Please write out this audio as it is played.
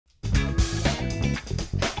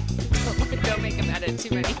added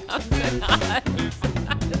too many ums and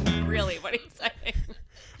ahs. Really, what are you saying?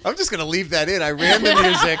 I'm just going to leave that in. I ran the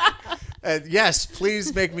music. Yes,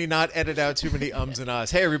 please make me not edit out too many ums and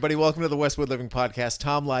ahs. Hey, everybody. Welcome to the Westwood Living Podcast.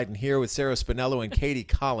 Tom Leyden here with Sarah Spinello and Katie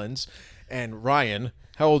Collins. And Ryan.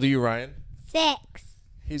 How old are you, Ryan? 6.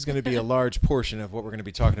 He's going to be a large portion of what we're going to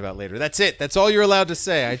be talking about later. That's it. That's all you're allowed to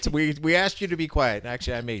say. We asked you to be quiet.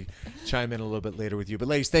 Actually, I may chime in a little bit later with you. But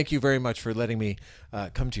ladies, thank you very much for letting me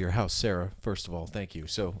come to your house. Sarah, first of all, thank you.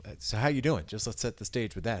 So how you doing? Just let's set the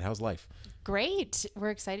stage with that. How's life? Great.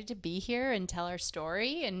 We're excited to be here and tell our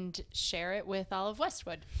story and share it with all of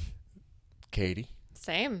Westwood. Katie?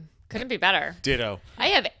 Same. Couldn't be better. Ditto. I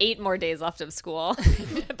have 8 more days left of school.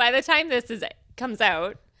 By the time this comes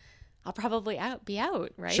out, I'll probably be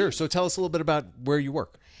out, right? Sure. So tell us a little bit about where you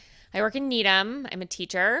work. I work in Needham. I'm a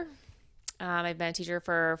teacher. I've been a teacher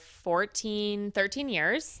for 13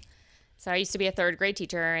 years. So I used to be a 3rd grade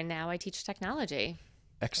teacher, and now I teach technology.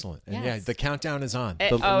 Excellent. And Yes. yeah, the countdown is on.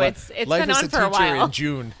 It's Life been as on a for a teacher while. in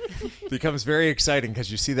June becomes very exciting because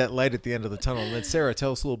you see that light at the end of the tunnel. And then Sarah,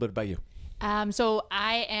 tell us a little bit about you. So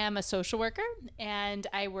I am a social worker, and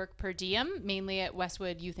I work per diem, mainly at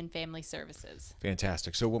Westwood Youth and Family Services.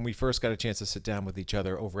 Fantastic. So when we first got a chance to sit down with each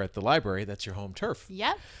other over at the library, that's your home turf.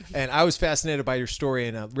 Yep. And I was fascinated by your story,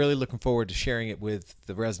 and I'm really looking forward to sharing it with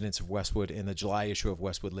the residents of Westwood in the July issue of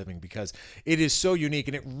Westwood Living, because it is so unique,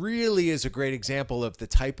 and it really is a great example of the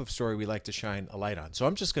type of story we like to shine a light on. So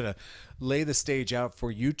I'm just going to lay the stage out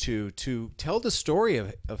for you two to tell the story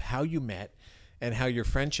of how you met, and how your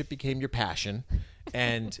friendship became your passion,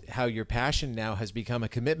 and how your passion now has become a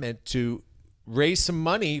commitment to raise some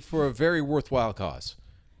money for a very worthwhile cause.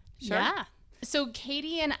 Sure. Yeah. So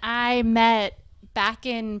Katie and I met back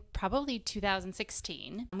in probably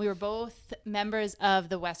 2016. We were both members of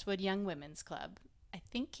the Westwood Young Women's Club. I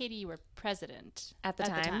think, Katie, you were president At the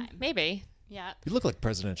time. Maybe. Yeah. You look like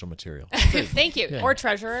presidential material. Thank you. Yeah. Or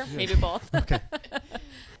treasurer. Maybe both. Okay.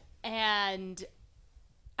 And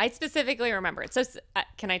I specifically remember it. So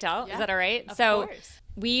can I tell? Yeah, Is that all right? of So course.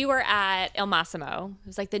 we were at El Massimo. It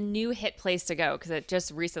was like the new hit place to go because it just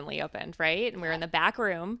recently opened, right? And we were in the back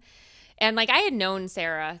room. And like I had known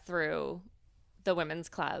Sarah through the women's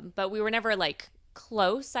club, but we were never like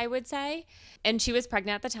close, I would say. And she was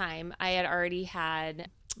pregnant at the time. I had already had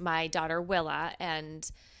my daughter Willa, and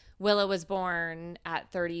Willa was born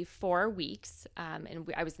at 34 weeks.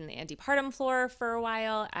 And I was in the antepartum floor for a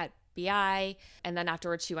while at BI, and then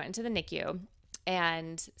afterwards she went into the NICU.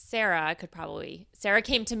 And Sarah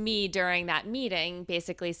came to me during that meeting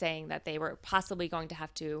basically saying that they were possibly going to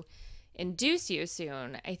have to induce you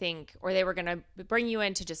soon, I think, or they were going to bring you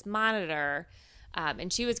in to just monitor,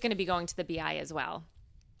 and she was going to be going to the BI as well.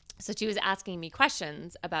 So she was asking me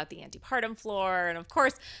questions about the antepartum floor, and of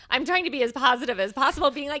course I'm trying to be as positive as possible,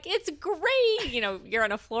 being like, it's great, you're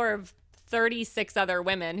on a floor of 36 other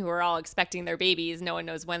women who are all expecting their babies. No one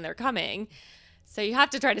knows when they're coming. So you have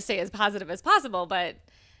to try to stay as positive as possible, but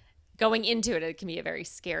going into it can be a very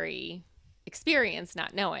scary experience,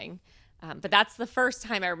 not knowing. But that's the first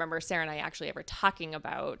time I remember Sarah and I actually ever talking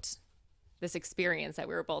about this experience that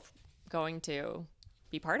we were both going to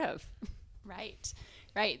be part of. Right.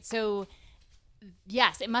 So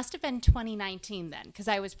yes, it must have been 2019 then, because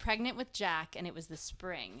I was pregnant with Jack and it was the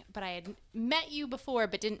spring, but I had met you before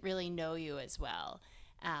but didn't really know you as well.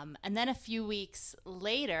 And then a few weeks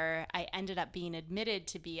later, I ended up being admitted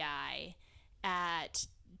to BI at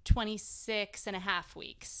 26 and a half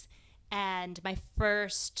weeks. And my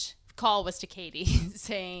first call was to Katie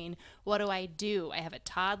saying, what do? I have a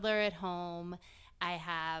toddler at home. I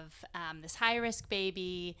have this high-risk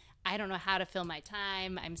baby. I don't know how to fill my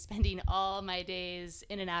time. I'm spending all my days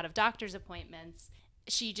in and out of doctor's appointments.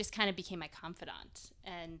 She just kind of became my confidant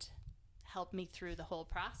and helped me through the whole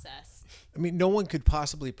process. I mean, no one could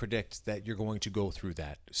possibly predict that you're going to go through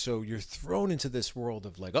that. So you're thrown into this world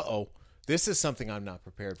of like, uh-oh, this is something I'm not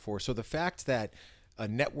prepared for. So the fact that a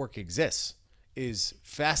network exists is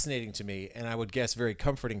fascinating to me, and I would guess very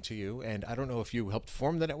comforting to you. And I don't know if you helped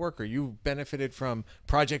form the network or you benefited from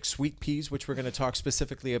Project Sweet Peas, which we're going to talk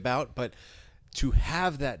specifically about, but to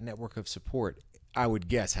have that network of support, I would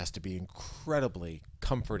guess, has to be incredibly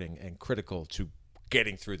comforting and critical to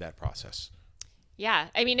getting through that process. Yeah.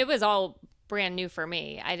 I mean, it was all brand new for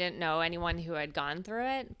me. I didn't know anyone who had gone through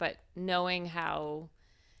it, but knowing how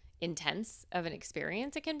intense of an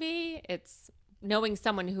experience it can be, it's knowing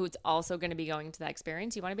someone who's also going to be going to that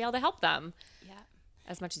experience, you want to be able to help them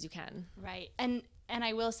as much as you can. Right. And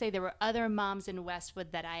I will say there were other moms in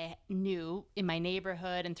Westwood that I knew in my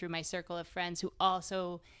neighborhood and through my circle of friends who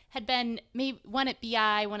also had been, maybe one at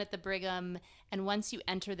BI, one at the Brigham. And once you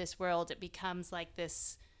enter this world, it becomes like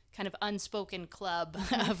this kind of unspoken club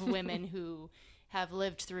of women who have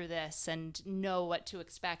lived through this and know what to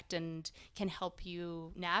expect and can help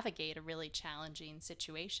you navigate a really challenging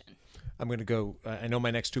situation. I'm going to go, I know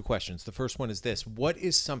my next two questions. The first one is this. What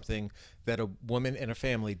is something that a woman and a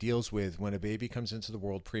family deals with when a baby comes into the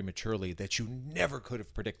world prematurely that you never could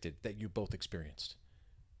have predicted that you both experienced?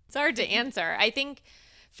 It's hard to answer. I think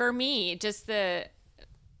for me, just there's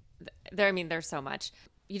so much.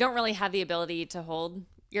 You don't really have the ability to hold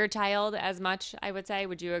your child as much, I would say.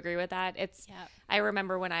 Would you agree with that? I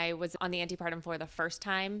remember when I was on the antepartum floor the first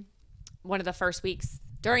time, one of the first weeks,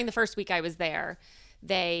 during the first week I was there,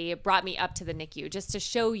 they brought me up to the NICU just to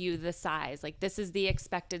show you the size. Like, this is the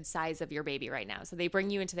expected size of your baby right now. So they bring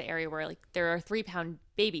you into the area where, like, there are 3-pound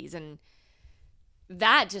babies. And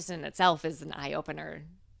that just in itself is an eye-opener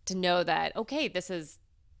to know that, okay, this is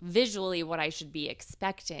visually what I should be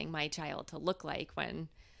expecting my child to look like, when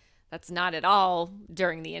that's not at all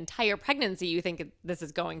during the entire pregnancy. You think this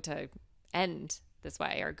is going to end this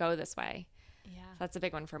way or go this way. Yeah. That's a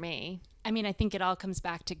big one for me. I mean, I think it all comes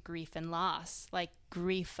back to grief and loss, like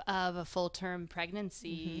grief of a full-term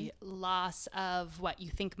pregnancy, loss of what you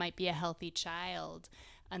think might be a healthy child,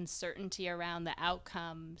 uncertainty around the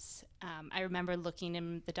outcomes. I remember looking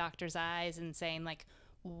in the doctor's eyes and saying, like,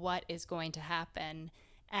 what is going to happen?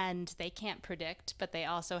 And they can't predict, but they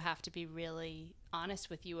also have to be really honest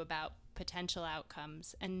with you about potential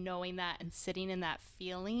outcomes. And knowing that and sitting in that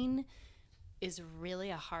feeling is really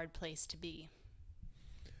a hard place to be.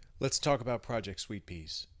 Let's talk about Project Sweet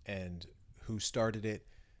Peas and who started it,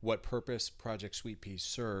 what purpose Project Sweet Peas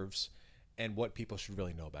serves, and what people should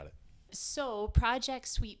really know about it. So Project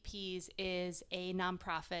Sweet Peas is a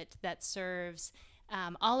nonprofit that serves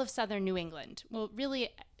all of Southern New England. Well, really,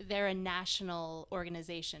 they're a national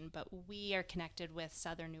organization, but we are connected with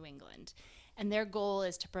Southern New England. And their goal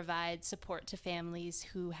is to provide support to families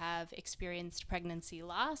who have experienced pregnancy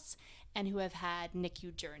loss and who have had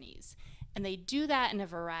NICU journeys. And they do that in a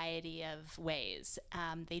variety of ways.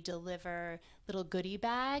 They deliver little goodie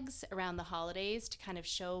bags around the holidays to kind of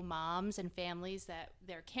show moms and families that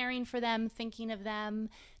they're caring for them, thinking of them.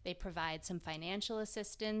 They provide some financial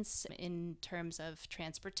assistance in terms of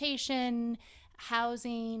transportation,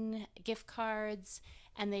 housing, gift cards,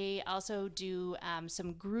 and they also do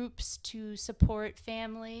some groups to support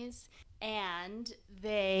families. And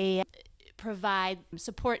they provide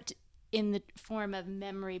support in the form of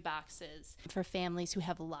memory boxes for families who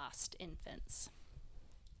have lost infants.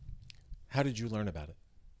 How did you learn about it?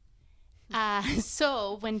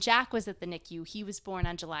 So when Jack was at the NICU, he was born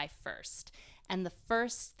on July 1st. And the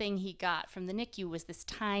first thing he got from the NICU was this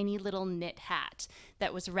tiny little knit hat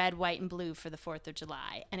that was red, white, and blue for the 4th of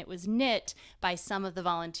July. And it was knit by some of the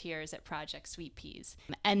volunteers at Project Sweet Peas.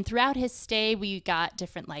 And throughout his stay, we got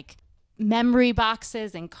different, like, memory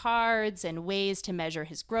boxes and cards and ways to measure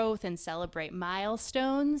his growth and celebrate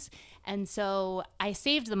milestones. And so I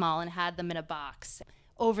saved them all and had them in a box.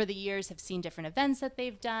 Over the years, have seen different events that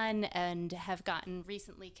they've done and have gotten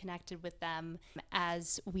recently connected with them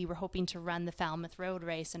as we were hoping to run the Falmouth Road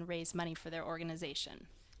Race and raise money for their organization.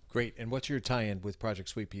 Great. And what's your tie-in with Project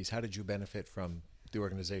Sweet Peas? How did you benefit from the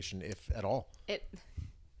organization, if at all?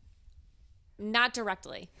 Not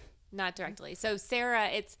directly. So Sarah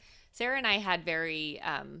and I had very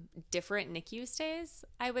different NICU stays,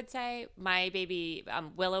 I would say. My baby,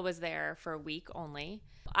 Willow, was there for a week only.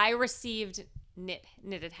 I received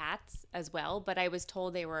knitted hats as well, but I was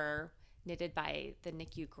told they were knitted by the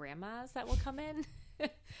NICU grandmas that will come in.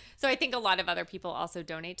 So I think a lot of other people also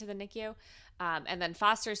donate to the NICU. And then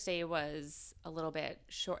foster stay was a little bit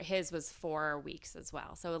short. His was 4 weeks as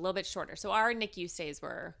well, so a little bit shorter. So our NICU stays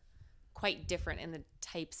were quite different in the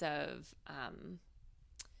types of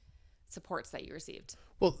supports that you received.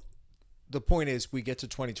 Well, the point is we get to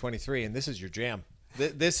 2023 and this is your jam.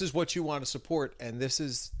 This is what you want to support and this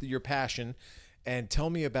is your passion. And tell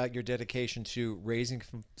me about your dedication to raising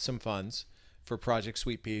some funds for Project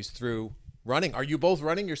Sweet Peas through running. Are you both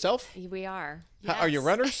running yourself? We are. Yes. Are you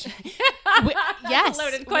runners? Yes,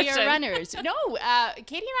 loaded question. We are runners. No,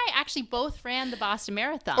 Katie and I actually both ran the Boston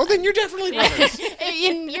Marathon. Oh, then you're definitely runners.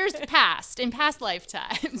 in years past, in past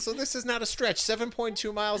lifetimes. So this is not a stretch.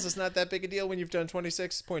 7.2 miles is not that big a deal when you've done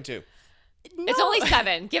 26.2. No. It's only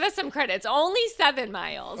 7. Give us some credit. It's only 7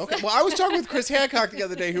 miles. Okay. Well, I was talking with Chris Hancock the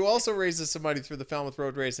other day, who also raises some money through the Falmouth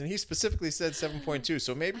Road Raise, and he specifically said 7.2.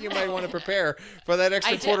 So maybe you might want to prepare for that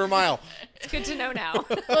extra quarter mile. It's good to know now.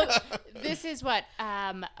 Well, this is what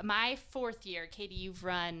my 4th year. Katie, you've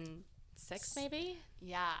run 6, maybe.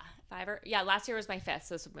 Yeah. 5 or last year was my 5th,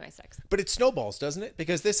 so this will be my 6th. But it snowballs, doesn't it?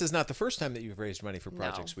 Because this is not the first time that you've raised money for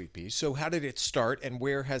Project Sweet Peas. So how did it start, and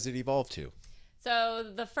where has it evolved to? So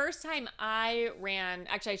the first time I ran,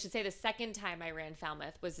 actually I should say the second time I ran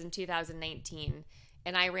Falmouth was in 2019,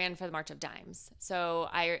 and I ran for the March of Dimes.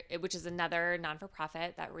 Which is another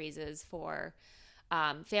non-for-profit that raises for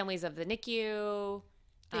families of the NICU.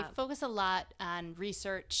 They focus a lot on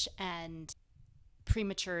research and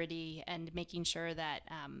prematurity and making sure that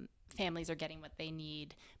families are getting what they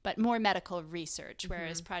need, but more medical research,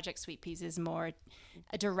 whereas Project Sweet Peas is more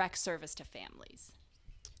a direct service to families.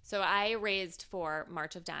 So I raised for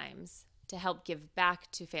March of Dimes to help give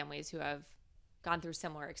back to families who have gone through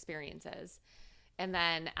similar experiences. And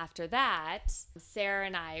then after that, Sarah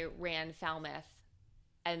and I ran Falmouth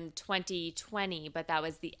in 2020, but that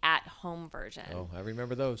was the at-home version. Oh, I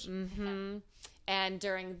remember those. Mm-hmm. And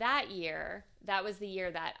during that year, that was the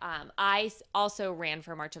year that I also ran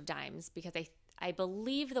for March of Dimes, because I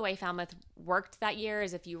believe the way Falmouth worked that year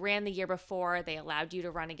is if you ran the year before, they allowed you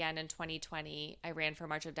to run again in 2020. I ran for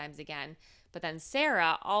March of Dimes again. But then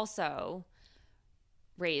Sarah also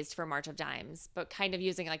raised for March of Dimes, but kind of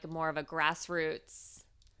using like more of a grassroots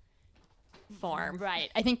form. Right.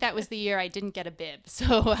 I think that was the year I didn't get a bib.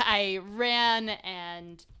 So I ran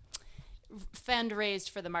and fundraised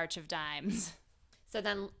for the March of Dimes. So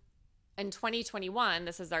then in 2021,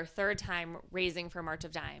 this is our third time raising for March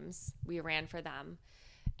of Dimes. We ran for them.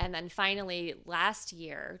 And then finally, last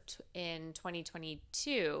year in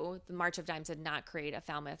 2022, the March of Dimes did not create a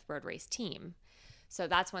Falmouth Road Race team. So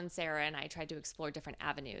that's when Sarah and I tried to explore different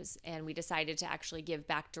avenues. And we decided to actually give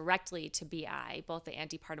back directly to BI, both the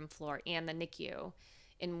antepartum floor and the NICU.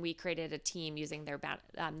 And we created a team using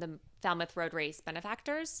the Falmouth Road Race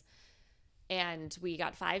benefactors. And we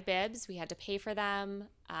got 5 bibs. We had to pay for them.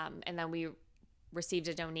 And then we received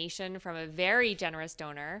a donation from a very generous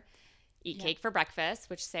donor, Eat Cake for Breakfast,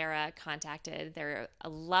 which Sarah contacted. They're a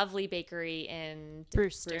lovely bakery in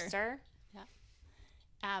Brewster.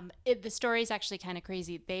 The story is actually kind of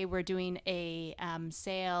crazy. They were doing a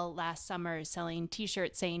sale last summer selling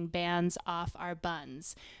T-shirts saying "Bans off our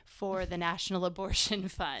buns" for the National Abortion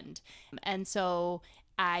Fund. And so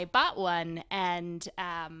I bought one and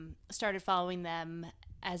started following them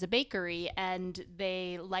as a bakery, and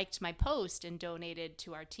they liked my post and donated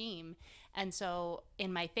to our team. And so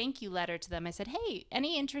in my thank you letter to them, I said, hey,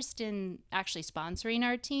 any interest in actually sponsoring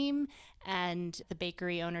our team? And the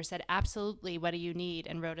bakery owner said, absolutely, what do you need?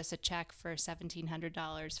 And wrote us a check for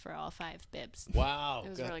 $1,700 for all 5 bibs. Wow. It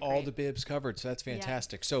was Got really all great. the bibs covered. So that's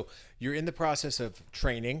fantastic. Yeah. So you're in the process of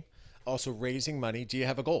training, also raising money. Do you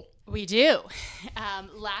have a goal? We do.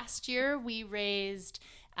 Last year, we raised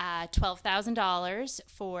 $12,000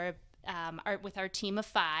 for with our team of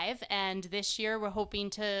 5. And this year, we're hoping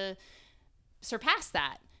to surpass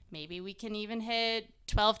that. Maybe we can even hit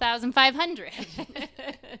 12,500.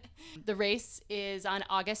 The race is on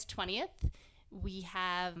August 20th. We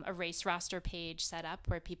have a race roster page set up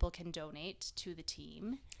where people can donate to the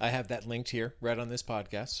team. I have that linked here right on this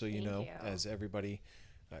podcast. So Thank you. as everybody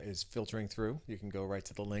is filtering through, you can go right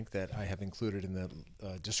to the link that I have included in the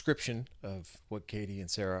description of what Katie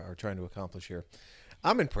and Sarah are trying to accomplish here.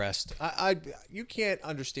 I'm impressed. You can't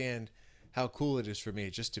understand how cool it is for me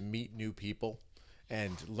just to meet new people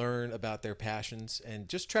and learn about their passions and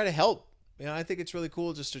just try to help. I think it's really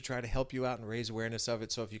cool just to try to help you out and raise awareness of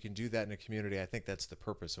it. So if you can do that in a community, I think that's the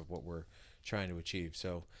purpose of what we're trying to achieve.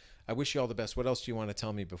 So I wish you all the best. What else do you want to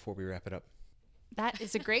tell me before we wrap it up? That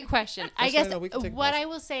is a great question. I guess what I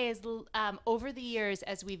will say is over the years,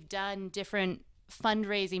 as we've done different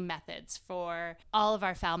fundraising methods for all of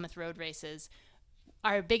our Falmouth Road Races,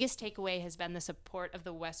 our biggest takeaway has been the support of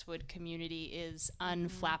the Westwood community is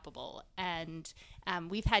unflappable. And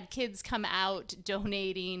we've had kids come out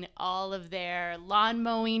donating all of their lawn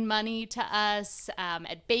mowing money to us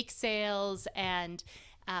at bake sales. And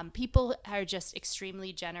people are just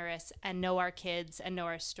extremely generous and know our kids and know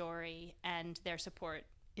our story, and their support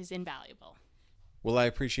is invaluable. Well, I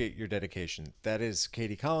appreciate your dedication. That is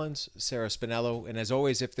Katie Collins, Sarah Spinello. And as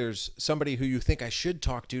always, if there's somebody who you think I should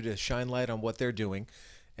talk to shine light on what they're doing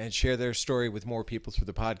and share their story with more people through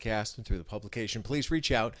the podcast and through the publication, please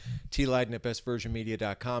reach out.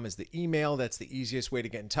 tleiden@bestversionmedia.com is the email. That's the easiest way to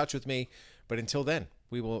get in touch with me. But until then,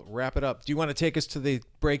 we will wrap it up. Do you want to take us to the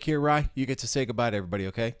break here, Rye? You get to say goodbye to everybody,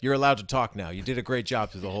 okay? You're allowed to talk now. You did a great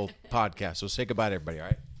job through the whole podcast. So say goodbye to everybody, all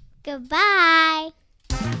right? Goodbye.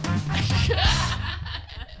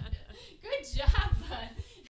 Good job.